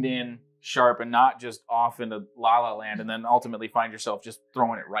tuned in, sharp, and not just off into la la land, and then ultimately find yourself just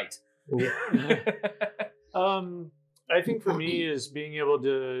throwing it right? I think for me is being able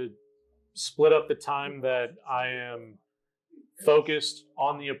to split up the time that I am focused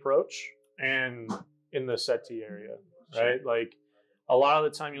on the approach and in the set tee area, right? Like, a lot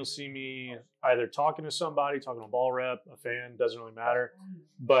of the time you'll see me either talking to somebody, talking to a ball rep, a fan, doesn't really matter.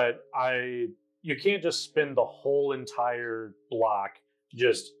 But you can't just spend the whole entire block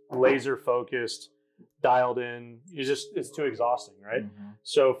just laser focused, dialed in. It's too exhausting, right? Mm-hmm.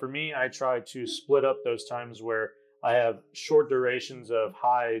 So for me, I try to split up those times where I have short durations of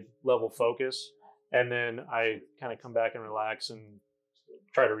high level focus, and then I kind of come back and relax and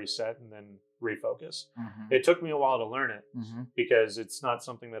try to reset and then refocus. Mm-hmm. It took me a while to learn it because it's not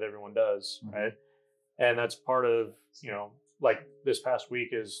something that everyone does, right? And that's part of, like this past week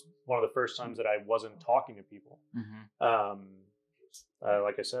is one of the first times that I wasn't talking to people.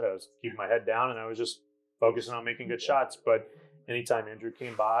 Like I said, I was keeping my head down and I was just focusing on making good shots. But anytime Andrew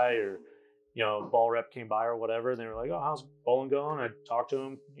came by or, ball rep came by or whatever, they were like, "Oh, how's bowling going?" I'd talk to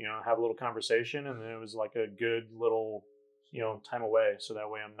him, have a little conversation, and then it was like a good little, time away. So that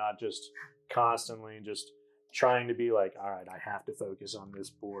way I'm not just constantly just trying to be like, all right, I have to focus on this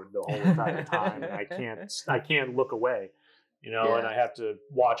board the whole entire time, and I can't look away, and I have to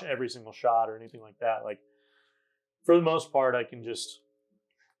watch every single shot or anything like that. Like, for the most part, I can just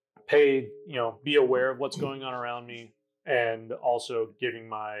be aware of what's going on around me, and also giving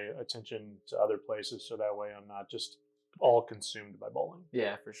my attention to other places, so that way I'm not just all consumed by bowling.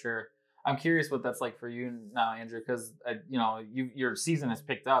 Yeah, for sure. I'm curious what that's like for you now, Andrew, because your season has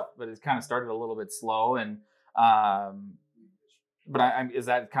picked up, but it's kind of started a little bit slow, and is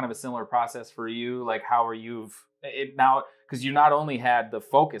that kind of a similar process for you? Like, how are you now? Because you not only had the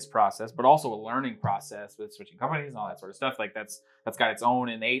focus process, but also a learning process with switching companies and all that sort of stuff. Like, that's got its own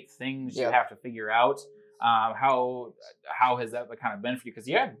innate things you have to figure out. How has that kind of been for you? Because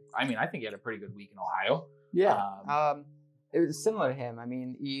I think you had a pretty good week in Ohio. Yeah. It was similar to him. I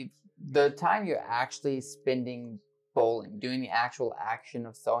mean, the time you're actually spending bowling, doing the actual action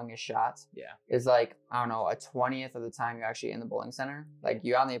of throwing a shot, is like, I don't know, a 20th of the time you're actually in the bowling center. Like,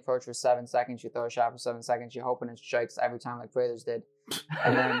 you're on the approach for 7 seconds, you throw a shot for 7 seconds, you're hoping it strikes every time like Prathers did.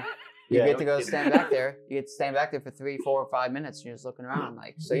 And then you get to go stand back there. You get to stand back there for 3, 4, or 5 minutes, and you're just looking around.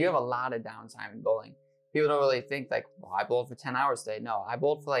 Like, so you have a lot of downtime in bowling. People don't really think like, well, I bowled for 10 hours today. No, I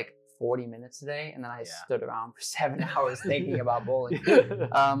bowled for like 40 minutes today, and then I stood around for 7 hours thinking about bowling.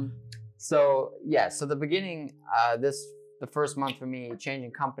 So the beginning, the first month for me,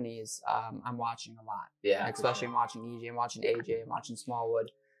 changing companies, I'm watching a lot. Yeah. Especially I'm watching EJ, I'm watching AJ, I'm watching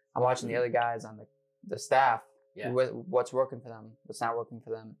Smallwood. I'm watching the other guys on the staff. Yeah. What's working for them, what's not working for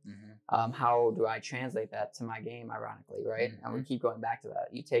them. How do I translate that to my game, ironically, right? And we keep going back to that.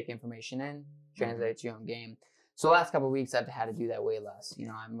 You take information in, translate it to your own game. So the last couple of weeks, I've had to do that way less.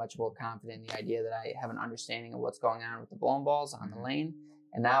 I'm much more confident in the idea that I have an understanding of what's going on with the bowling balls on the lane,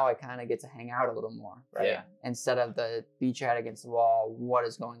 And now I kind of get to hang out a little more, right? Yeah. Instead of the beat your head against the wall, what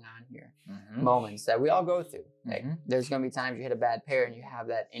is going on here? Moments that we all go through. Like, there's going to be times you hit a bad pair and you have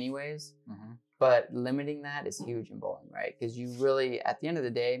that anyways. But limiting that is huge in bowling, right? Because you really, at the end of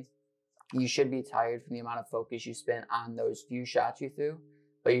the day, you should be tired from the amount of focus you spent on those few shots you threw.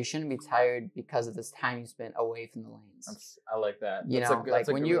 But you shouldn't be tired because of this time you spent away from the lanes. I like that. You know, like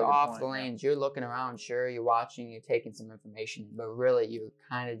when you're off the lanes, you're looking around, sure, you're watching, you're taking some information, but really you're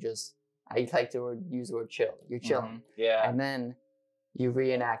kind of just, I like to use the word chill. You're chilling. Yeah. And then you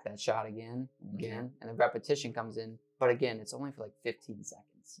reenact that shot again and again, and the repetition comes in. But again, it's only for like 15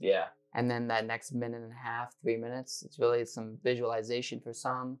 seconds. Yeah. And then that next minute and a half, 3 minutes, it's really some visualization for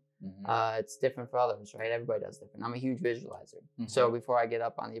some. It's different for others, right? Everybody does different. I'm a huge visualizer. So before I get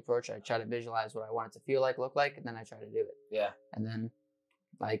up on the approach, I try to visualize what I want it to feel like, look like, and then I try to do it. Yeah. And then,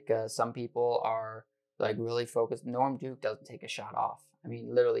 like, some people are, like, really focused. Norm Duke doesn't take a shot off. I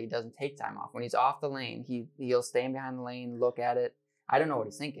mean, literally, he doesn't take time off. When he's off the lane, he'll stand behind the lane, look at it. I don't know what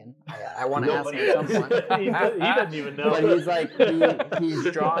he's thinking. I want to ask him at some point. he doesn't even know. But he's like,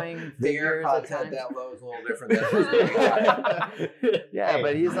 he's drawing figures at times. That low is a little different than Yeah, Hey,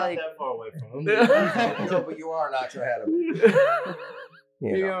 but he's you're not like, that far away from him. no, but you are a notch ahead of me.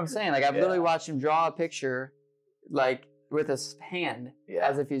 you know what I'm saying? Like, I've literally watched him draw a picture, like, with his hand,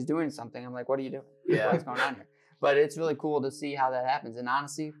 as if he's doing something. I'm like, what are you doing? Yeah. What's going on here? But it's really cool to see how that happens. And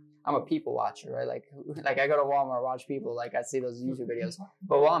honestly, I'm a people watcher, right? Like I go to Walmart, watch people, like I see those YouTube videos.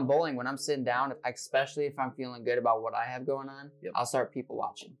 But while I'm bowling, when I'm sitting down, especially if I'm feeling good about what I have going on, I'll start people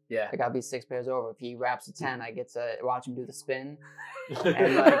watching. Yeah. Like I'll be 6 pairs over. If he wraps a 10, I get to watch him do the spin.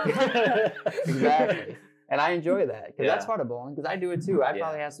 And like, exactly. And I enjoy that because that's part of bowling because I do it too. I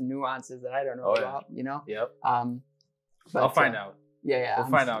probably have some nuances that I don't know about, you know? Yep. But, I'll find out. Yeah. We'll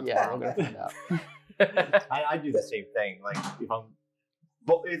find out. Yeah, we're going to find out. I do the same thing. Like if I'm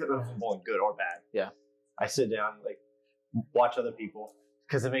bowling good or bad, I sit down, like watch other people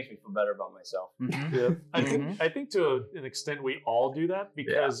because it makes me feel better about myself. I think to an extent we all do that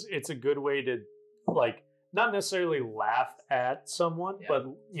because it's a good way to like not necessarily laugh at someone, but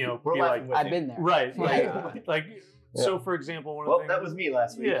you know, we're be laughing like, with I've been there. right, like. So, for example, one of the things, that was me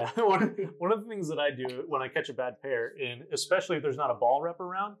last week. Yeah, one of the things that I do when I catch a bad pair, and especially if there's not a ball rep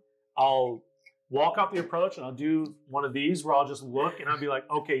around, I'll walk off the approach and I'll do one of these where I'll just look and I'll be like,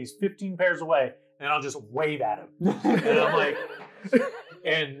 okay, he's 15 pairs away, and I'll just wave at him. And I'm like,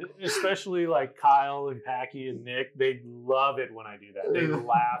 and especially like Kyle and Packy and Nick, they love it when I do that. They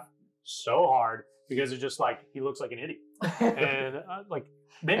laugh so hard because it's just like, he looks like an idiot. And like,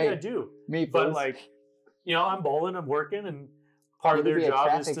 maybe I do. Me, but like, you know, I'm bowling, I'm working, and part of their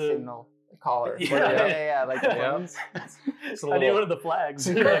job is to signal caller. Yeah, like the ones. I need one of the flags.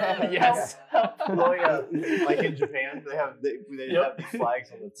 Yes. Oh yeah, like in Japan, they have these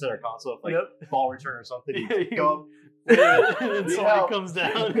flags on the center console, like ball return or something. You go up, and somebody comes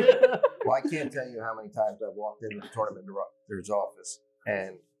down. Well, I can't tell you how many times I've walked into the tournament director's office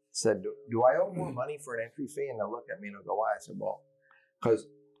and said, "Do I owe more money for an entry fee?" And they'll look at me and they'll go, "Why?" I said, "Well, because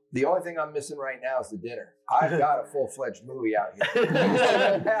the only thing I'm missing right now is the dinner. I've got a full-fledged movie out here. It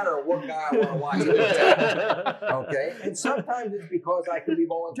doesn't matter what guy I want to watch it. Okay? And sometimes it's because I could be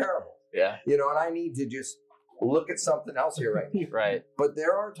bowling terrible. Yeah. You know, and I need to just look at something else here right now. Right. But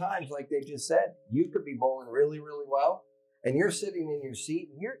there are times, like they just said, you could be bowling really, really well, and you're sitting in your seat,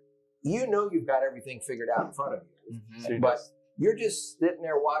 and you know you've got everything figured out in front of you. But you're just sitting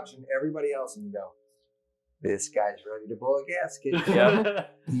there watching everybody else, and you go, this guy's ready to blow a gasket.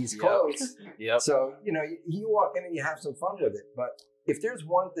 He's close. So, you know, you walk in and you have some fun with it. But if there's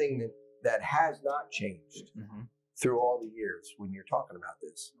one thing that has not changed through all the years when you're talking about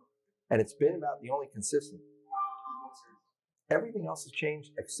this, and it's been about the only consistent, everything else has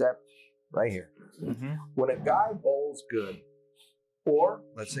changed except right here. When a guy bowls good, or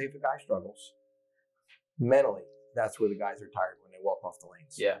let's say if a guy struggles, mentally, that's where the guys are tired when they walk off the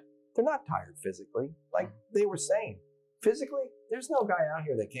lanes. Yeah. They're not tired physically. Like they were saying, physically, there's no guy out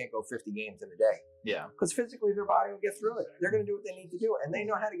here that can't go 50 games in a day. Yeah. Because physically, their body will get through it. They're going to do what they need to do. And they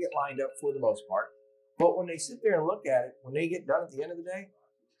know how to get lined up for the most part. But when they sit there and look at it, when they get done at the end of the day,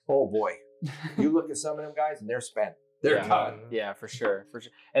 oh boy, you look at some of them guys and they're spent. They're done. Yeah, for sure.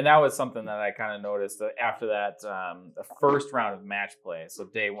 And that was something that I kind of noticed that after that, the first round of match play. So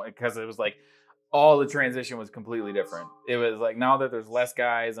day one, because it was like, all the transition was completely different. It was like now that there's less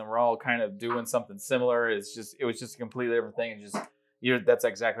guys and we're all kind of doing something similar, it was just a completely different thing. And just that's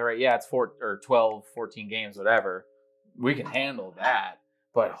exactly right. Yeah, it's 12, 14 games, whatever. We can handle that.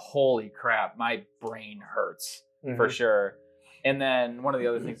 But holy crap, my brain hurts for sure. And then one of the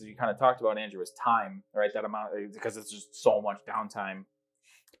other things that you kind of talked about, Andrew, was time, right? That amount, because it's just so much downtime.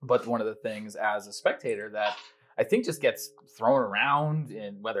 But one of the things as a spectator that I think just gets thrown around,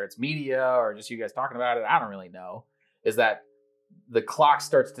 in whether it's media or just you guys talking about it, I don't really know, is that the clock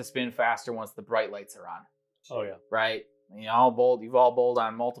starts to spin faster once the bright lights are on. Oh yeah. Right. You've all bowled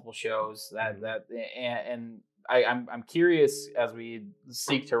on multiple shows and I'm curious as we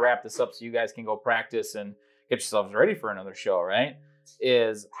seek to wrap this up so you guys can go practice and get yourselves ready for another show, right?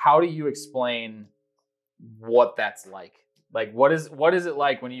 Is how do you explain what that's like? Like, what is it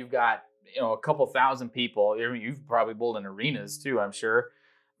like when you've got, a couple thousand people? I mean, you've probably bowled in arenas too, I'm sure,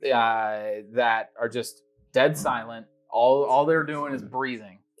 that are just dead silent. All they're doing is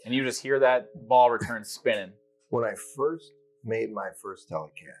breathing, and you just hear that ball return spinning. When I first made my first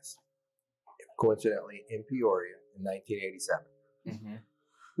telecast, coincidentally in Peoria in 1987,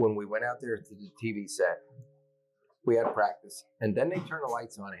 when we went out there to the TV set, we had practice, and then they turned the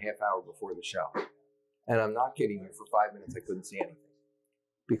lights on a half hour before the show. And I'm not kidding you, for 5 minutes I couldn't see anything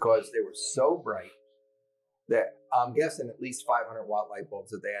because they were so bright that I'm guessing at least 500 watt light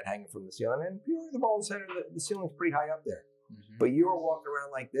bulbs that they had hanging from the ceiling. And Peoria, the bowling center, the ceiling's pretty high up there. But you were walking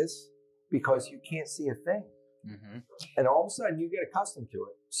around like this because you can't see a thing. And all of a sudden you get accustomed to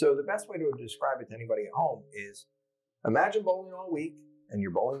it. So the best way to describe it to anybody at home is imagine bowling all week and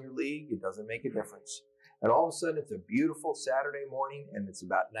you're bowling your league. It doesn't make a difference. And all of a sudden it's a beautiful Saturday morning and it's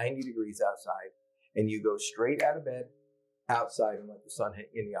about 90 degrees outside. And you go straight out of bed outside and let the sun hit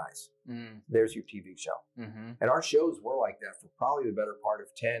you in the eyes. There's your TV show. And our shows were like that for probably the better part of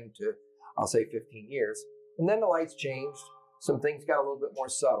 10 to, I'll say 15 years. And then the lights changed. Some things got a little bit more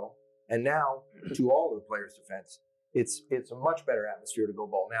subtle. And now, to all of the players' defense, it's a much better atmosphere to go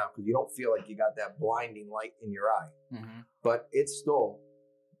bowl now because you don't feel like you got that blinding light in your eye. But it's still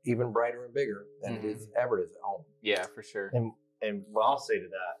even brighter and bigger than it is ever is at home. Yeah, for sure. And what I'll say to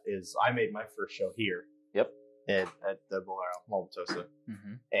that is I made my first show here. At the Bolero, Maltosa.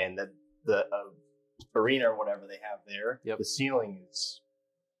 And the arena or whatever they have there, the ceiling is,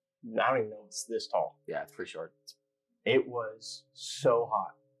 I don't even know, it's this tall. Yeah, it's pretty short. It was so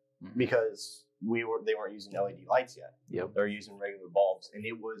hot because they weren't using LED lights yet. They're using regular bulbs. And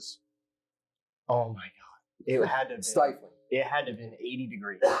it was, oh my God. It had to have stifling. It had to have been 80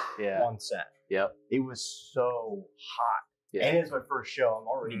 degrees on set. It was so hot. And it's my first show. I'm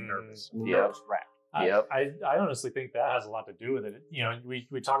already nervous. I'm nervous wreck. I honestly think that has a lot to do with it.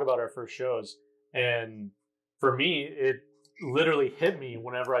 We talk about our first shows, and for me, it literally hit me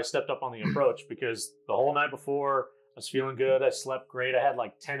whenever I stepped up on the approach because the whole night before I was feeling good. I slept great. I had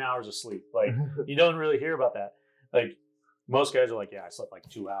like 10 hours of sleep. Like you don't really hear about that. Like most guys are like, yeah, I slept like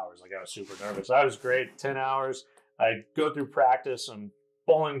 2 hours. Like I was super nervous. I was great. 10 hours. I go through practice. I'm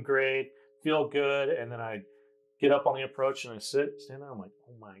bowling great. Feel good. And then I get up on the approach and I stand there. I'm like,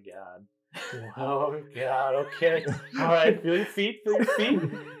 oh my God. Oh God, okay. All right, feel your feet.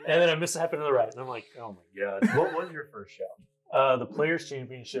 And then I miss a happen to the right. And I'm like, oh my God. What was your first show? The Players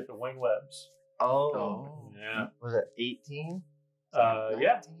Championship at Wayne Webb's. Oh. Yeah. Was it 18?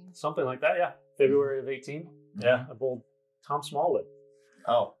 Yeah, something like that, yeah. February of 18. Yeah, I bowled Tom Smallwood.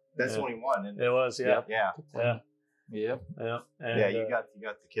 Oh, that's 21, isn't it? It was, yeah. Yep. And, yeah, you got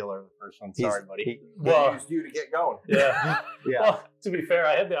the killer the first one. Sorry, buddy. He used you to get going. Yeah. Yeah. Well, to be fair,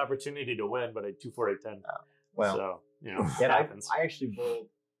 I had the opportunity to win, but I 2-4-8-10. Well, so, it happens. I actually bowled,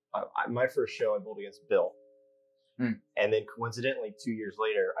 my first show I bowled against Bill. And then coincidentally, 2 years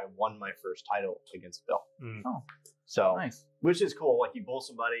later, I won my first title against Bill. Oh, so nice. Which is cool. Like you bowl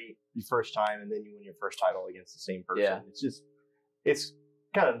somebody your first time and then you win your first title against the same person. Yeah. It's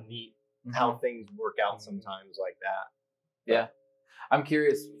kind of neat how things work out sometimes like that. Yeah. I'm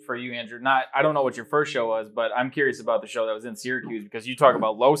curious for you, Andrew. I don't know what your first show was, but I'm curious about the show that was in Syracuse because you talk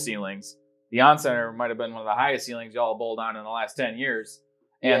about low ceilings. The On Center might have been one of the highest ceilings y'all bowled on in the last 10 years.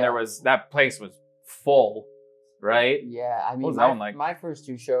 And that place was full. Right? Yeah, I mean, my first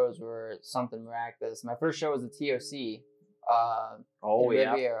two shows were something miraculous. My first show was the TOC.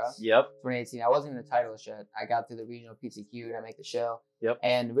 Riviera. Yep. 2018. I wasn't in the titles yet. I got through the regional PTQ to make the show. Yep.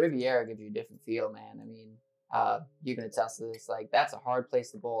 And Riviera gives you a different feel, man. I mean, you can attest to this. Like, that's a hard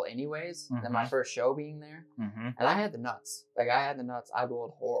place to bowl anyways. Than my first show being there. And I had the nuts. I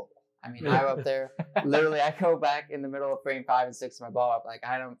bowled horrible. I mean, I'm up there. Literally, I go back in the middle of frame 5 and 6 of my ball up. Like,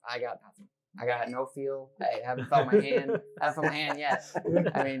 I got nothing. I got no feel. I haven't felt my hand. I haven't felt my hand yet.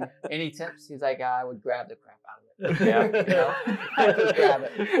 I mean, any tips? He's like, I would grab the crap out of it. Yeah, I just grab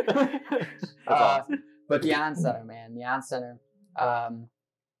it. Awesome. But the On Center, man, the On Center.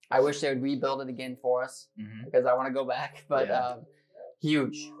 I wish they would rebuild it again for us because I want to go back. But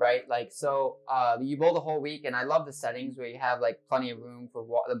huge, right? Like, so you bowl the whole week, and I love the settings where you have like plenty of room for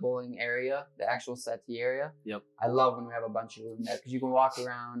the bowling area, the actual settee area. Yep. I love when we have a bunch of room there because you can walk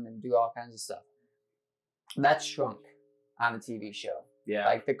around and do all kinds of stuff. That's shrunk on the TV show. Yeah.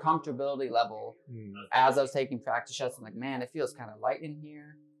 Like the comfortability level, as I was taking practice shots, I'm like, man, it feels kind of light in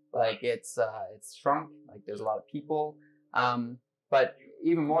here. Like it's shrunk. Like there's a lot of people. But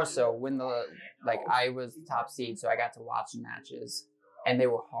even more so when I was the top seed, so I got to watch the matches. And they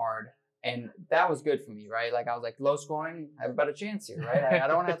were hard, and that was good for me, right? Like I was like, low scoring, I have a better chance here, right? I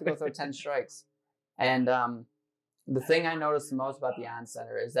don't have to go through 10 strikes. And the thing I noticed the most about the on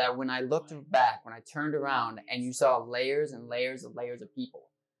center is that when I looked back, when I turned around, and you saw layers and layers of people.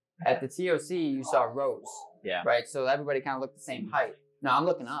 At the TOC, you saw rows, right? So everybody kind of looked the same height. No, I'm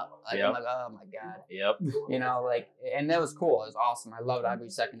looking up. Like, I'm like, oh my god. Yep. You know, like, and that was cool. It was awesome. I loved every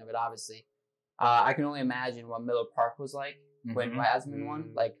second of it. Obviously, I can only imagine what Miller Park was like. When Wiseman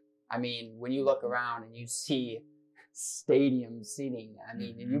won, like, I mean, when you look around and you see stadium seating, I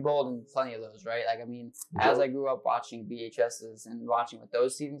mean, and you bowled in plenty of those, right? Like, I mean, as I grew up watching VHSs and watching what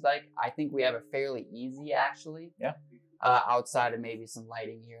those seatings like, I think we have it fairly easy, actually. Yeah. Outside of maybe some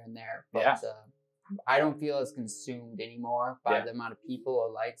lighting here and there, but I don't feel as consumed anymore by the amount of people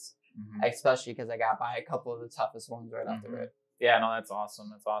or lights, especially because I got by a couple of the toughest ones right off the rip. Yeah, no, that's awesome.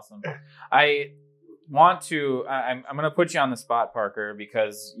 That's awesome. I'm going to put you on the spot, Parker,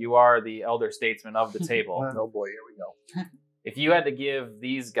 because you are the elder statesman of the table. Oh boy, here we go. If you had to give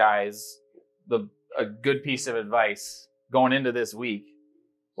these guys a good piece of advice going into this week,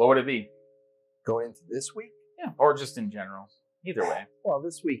 what would it be? Going into this week? Yeah, or just in general. Either way. Well,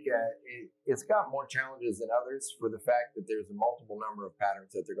 this week, it's got more challenges than others for the fact that there's a multiple number of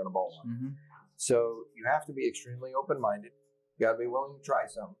patterns that they're going to bowl on. So you have to be extremely open-minded. You got to be willing to try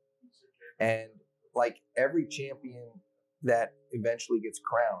some. And like every champion that eventually gets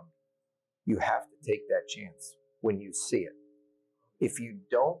crowned, you have to take that chance when you see it. If you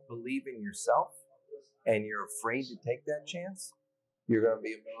don't believe in yourself and you're afraid to take that chance, you're going to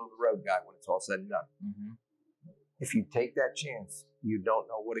be a middle-of-the-road guy when it's all said and done. If you take that chance, you don't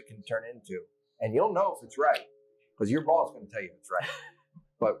know what it can turn into. And you'll know if it's right, because your ball's going to tell you it's right.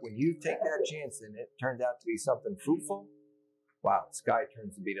 But when you take that chance and it turns out to be something fruitful, wow, the sky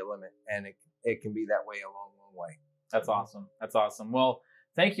turns to be the limit. And it can be that way a long, long way. That's awesome. That's awesome. Well,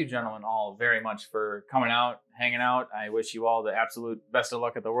 thank you, gentlemen, all very much for coming out, hanging out. I wish you all the absolute best of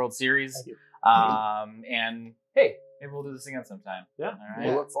luck at the World Series. Thank you. And hey, maybe we'll do this again sometime. Yeah. All right.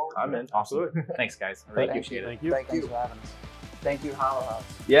 We'll look forward to it. Awesome. Thanks, guys. I really Thank appreciate it. Thank you. Thank Thanks you. for having us. Thank you, Holler House.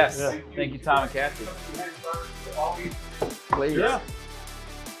 Yes. Yeah. Thank you, Tom and Kathy. Please. Yeah.